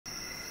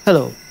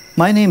Hello,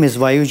 my name is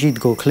Vayujeet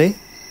Gokhale.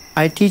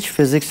 I teach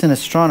physics and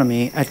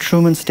astronomy at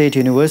Truman State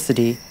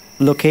University,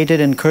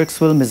 located in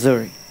Kirksville,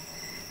 Missouri.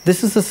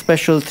 This is a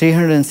special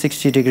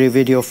 360-degree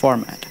video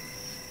format.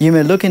 You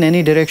may look in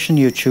any direction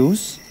you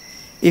choose.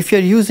 If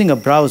you're using a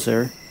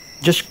browser,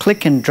 just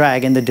click and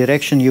drag in the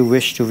direction you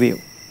wish to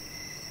view.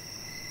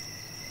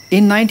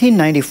 In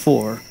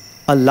 1994,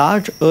 a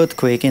large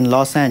earthquake in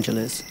Los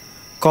Angeles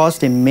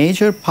caused a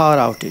major power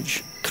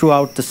outage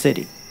throughout the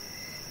city.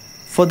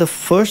 For the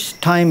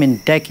first time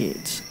in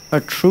decades,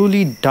 a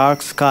truly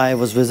dark sky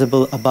was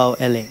visible above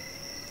LA.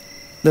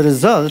 The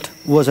result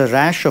was a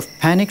rash of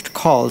panicked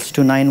calls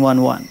to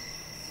 911,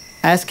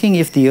 asking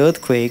if the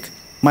earthquake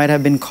might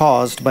have been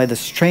caused by the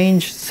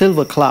strange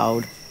silver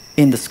cloud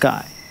in the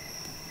sky.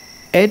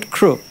 Ed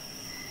Krupp,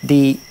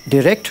 the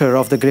director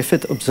of the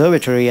Griffith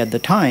Observatory at the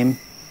time,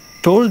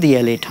 told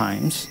the LA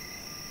Times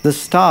the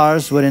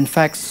stars were in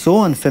fact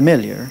so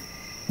unfamiliar,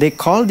 they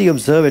called the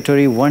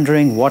observatory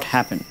wondering what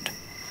happened.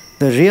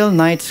 The real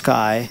night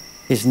sky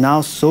is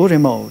now so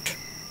remote,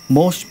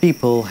 most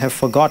people have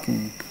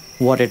forgotten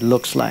what it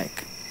looks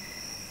like.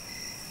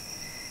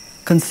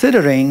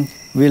 Considering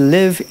we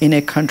live in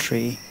a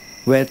country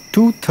where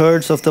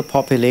 2/3 of the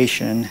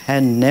population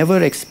had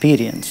never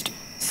experienced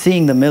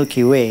seeing the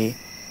Milky Way,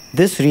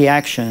 this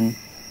reaction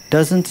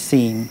doesn't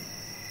seem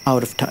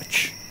out of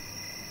touch.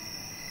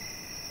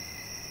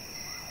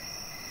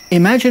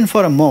 Imagine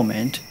for a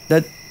moment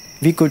that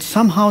we could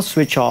somehow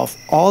switch off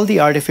all the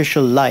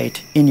artificial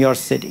light in your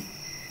city.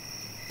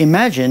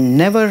 Imagine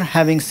never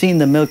having seen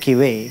the Milky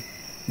Way,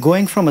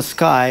 going from a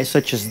sky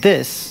such as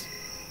this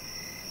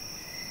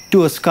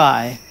to a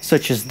sky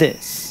such as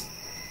this.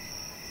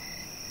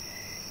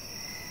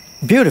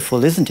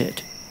 Beautiful, isn't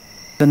it?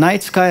 The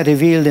night sky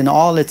revealed in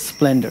all its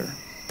splendor,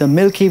 the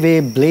Milky Way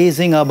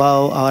blazing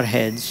above our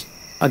heads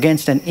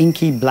against an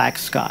inky black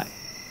sky.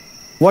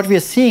 What we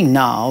are seeing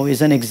now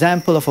is an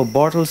example of a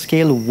Bortle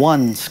Scale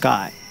 1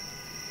 sky.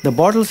 The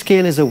Bortle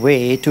Scale is a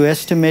way to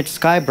estimate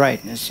sky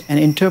brightness and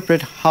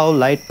interpret how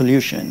light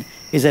pollution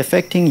is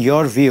affecting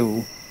your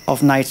view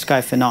of night sky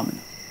phenomena.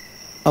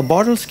 A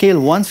Bortle Scale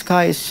 1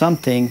 sky is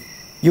something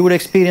you would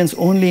experience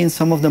only in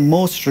some of the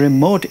most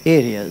remote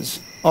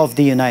areas of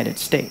the United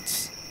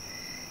States.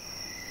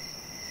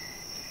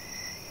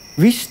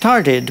 We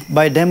started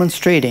by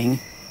demonstrating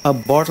a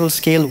Bortle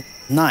Scale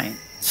 9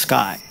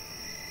 sky,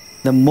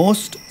 the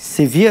most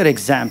severe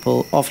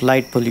example of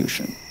light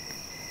pollution,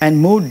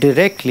 and moved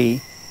directly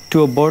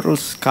to a Bortle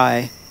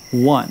Sky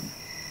 1,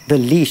 the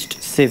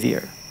least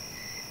severe.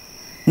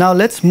 Now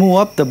let's move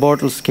up the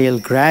Bortle scale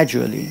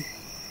gradually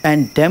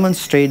and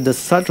demonstrate the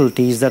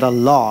subtleties that are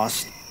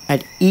lost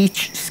at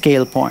each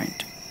scale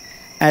point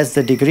as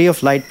the degree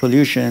of light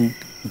pollution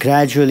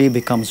gradually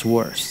becomes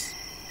worse.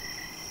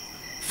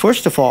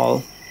 First of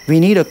all, we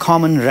need a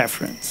common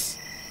reference,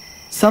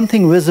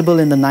 something visible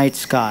in the night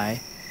sky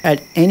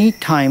at any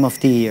time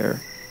of the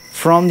year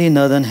from the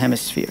northern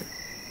hemisphere.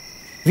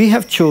 We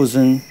have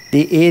chosen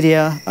the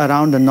area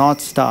around the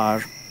North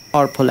Star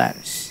or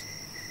Polaris.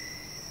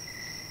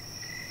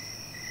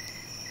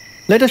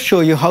 Let us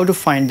show you how to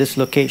find this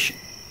location.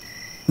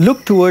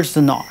 Look towards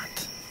the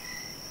north.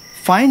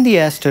 Find the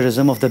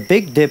asterism of the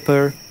Big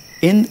Dipper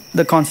in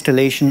the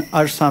constellation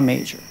Ursa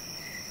Major.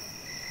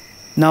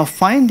 Now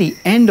find the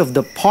end of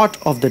the pot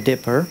of the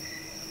Dipper.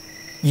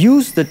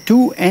 Use the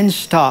two end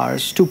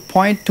stars to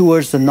point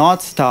towards the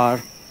North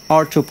Star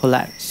or to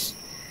Polaris.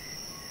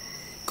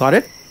 Got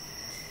it?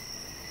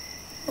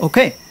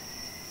 Okay.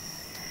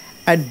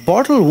 At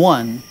Bortle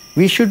 1,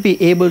 we should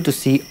be able to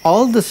see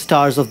all the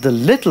stars of the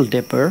Little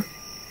Dipper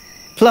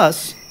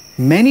plus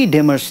many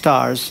dimmer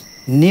stars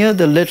near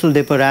the Little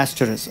Dipper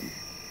asterism.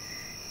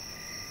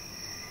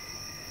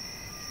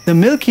 The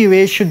Milky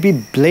Way should be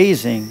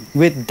blazing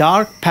with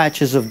dark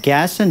patches of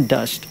gas and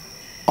dust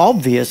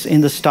obvious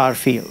in the star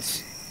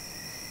fields.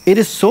 It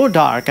is so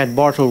dark at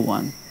Bortle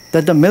 1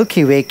 that the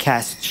Milky Way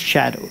casts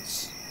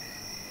shadows.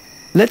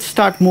 Let's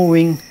start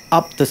moving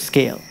up the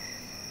scale.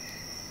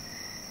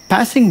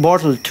 Passing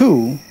Bortle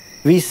 2,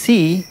 we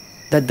see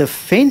that the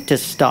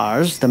faintest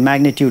stars, the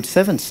magnitude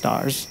 7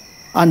 stars,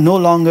 are no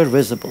longer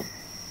visible.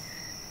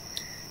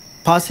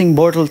 Passing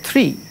Bortle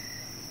 3,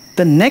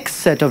 the next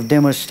set of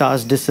dimmer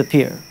stars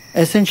disappear,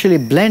 essentially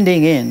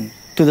blending in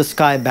to the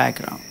sky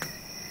background.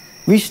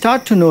 We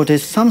start to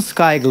notice some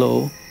sky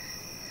glow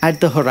at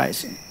the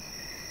horizon.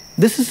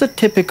 This is a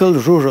typical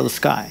rural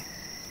sky,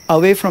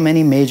 away from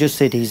any major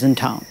cities and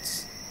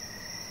towns.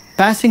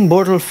 Passing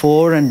Bortle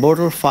 4 and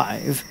Bortle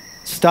 5,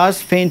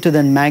 stars fainter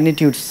than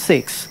magnitude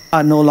 6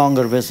 are no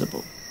longer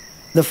visible.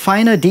 The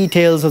finer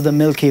details of the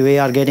Milky Way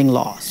are getting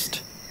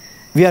lost.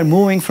 We are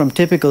moving from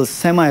typical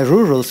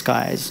semi-rural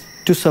skies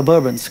to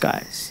suburban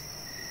skies.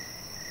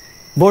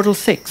 Bortle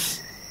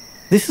 6.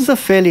 This is a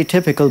fairly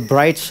typical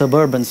bright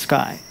suburban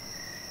sky.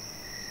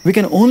 We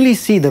can only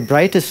see the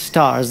brightest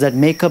stars that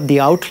make up the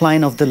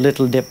outline of the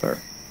Little Dipper.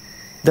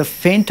 The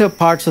fainter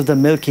parts of the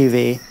Milky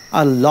Way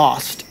are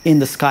lost in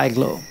the sky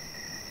glow.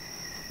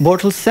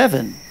 Bortle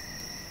 7.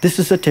 This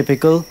is a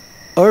typical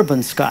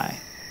urban sky.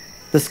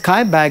 the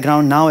sky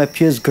background now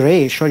appears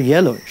grayish or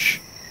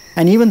yellowish,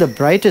 and even the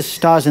brightest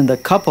stars in the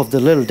cup of the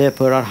Little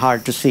Dipper are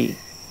hard to see.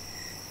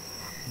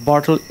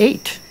 Bortle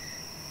 8.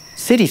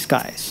 City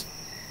skies.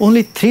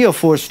 Only 3 or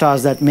 4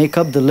 stars that make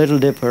up the Little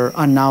Dipper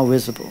are now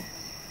visible.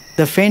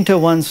 The fainter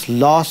ones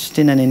lost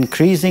in an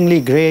increasingly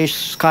grayish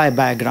sky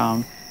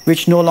background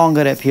which no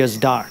longer appears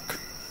dark.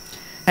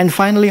 And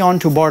finally on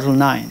to Bortle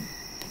 9.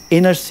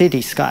 Inner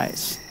city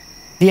skies.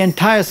 The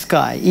entire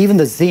sky, even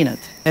the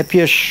zenith,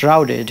 appears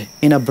shrouded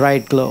in a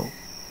bright glow.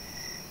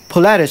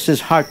 Polaris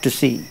is hard to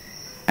see,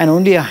 and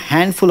only a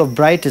handful of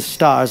brightest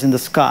stars in the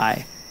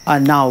sky are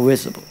now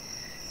visible.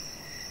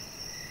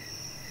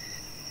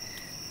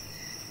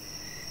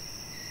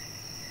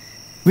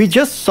 We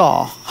just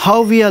saw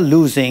how we are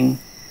losing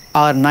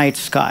our night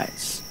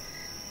skies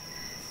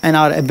and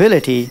our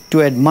ability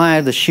to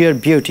admire the sheer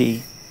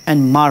beauty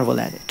and marvel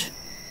at it.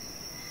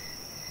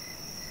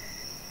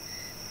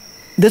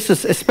 This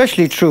is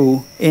especially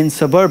true in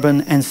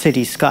suburban and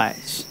city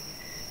skies.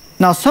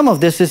 Now, some of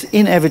this is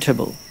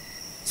inevitable,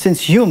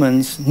 since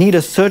humans need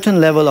a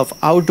certain level of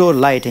outdoor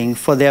lighting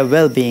for their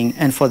well-being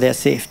and for their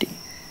safety.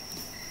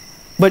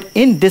 But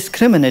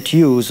indiscriminate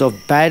use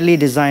of badly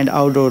designed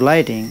outdoor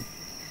lighting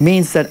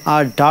means that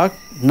our dark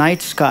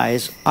night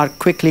skies are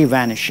quickly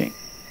vanishing.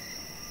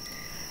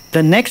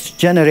 The next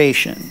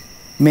generation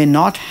may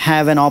not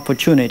have an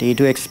opportunity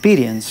to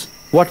experience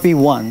what we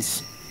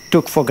once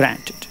took for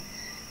granted.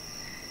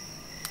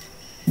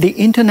 The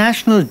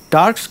International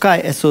Dark Sky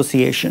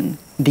Association,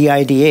 the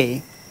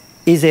IDA,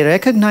 is a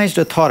recognized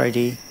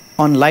authority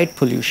on light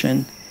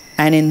pollution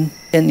and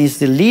is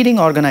the leading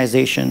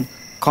organization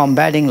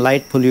combating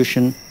light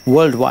pollution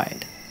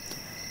worldwide.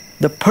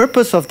 The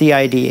purpose of the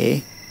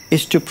IDA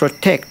is to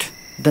protect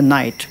the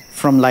night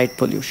from light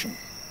pollution.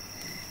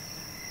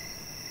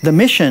 The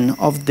mission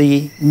of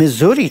the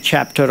Missouri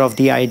chapter of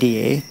the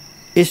IDA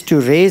is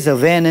to raise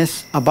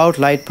awareness about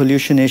light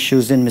pollution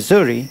issues in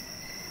Missouri,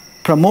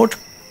 promote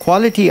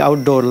quality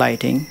outdoor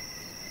lighting,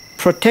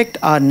 protect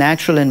our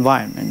natural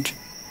environment,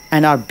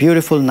 and our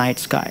beautiful night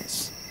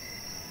skies.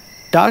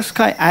 Dark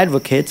sky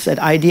advocates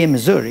at IDA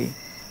Missouri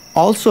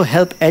also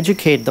help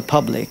educate the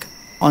public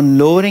on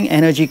lowering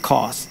energy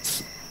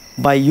costs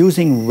by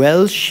using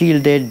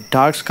well-shielded,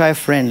 dark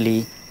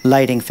sky-friendly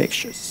lighting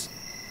fixtures.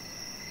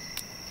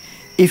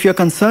 If you're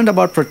concerned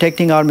about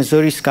protecting our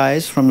Missouri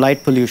skies from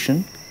light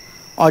pollution,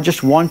 or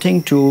just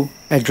wanting to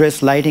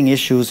address lighting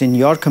issues in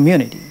your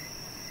community,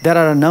 there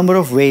are a number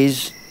of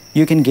ways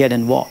you can get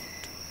involved.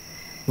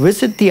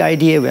 Visit the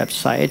IDA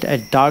website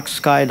at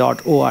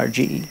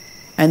darksky.org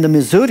and the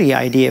Missouri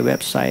IDA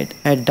website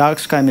at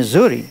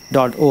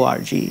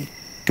darkskymissouri.org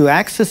to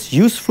access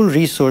useful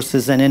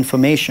resources and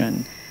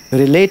information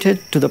related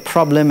to the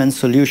problem and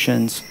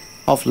solutions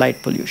of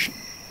light pollution.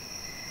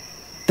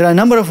 There are a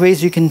number of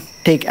ways you can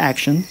take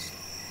actions,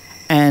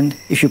 and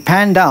if you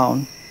pan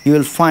down, you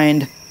will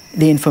find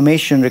the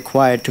information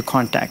required to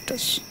contact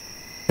us.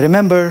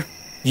 Remember,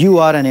 you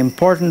are an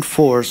important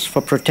force for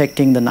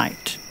protecting the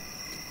night.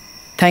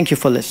 Thank you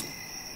for listening.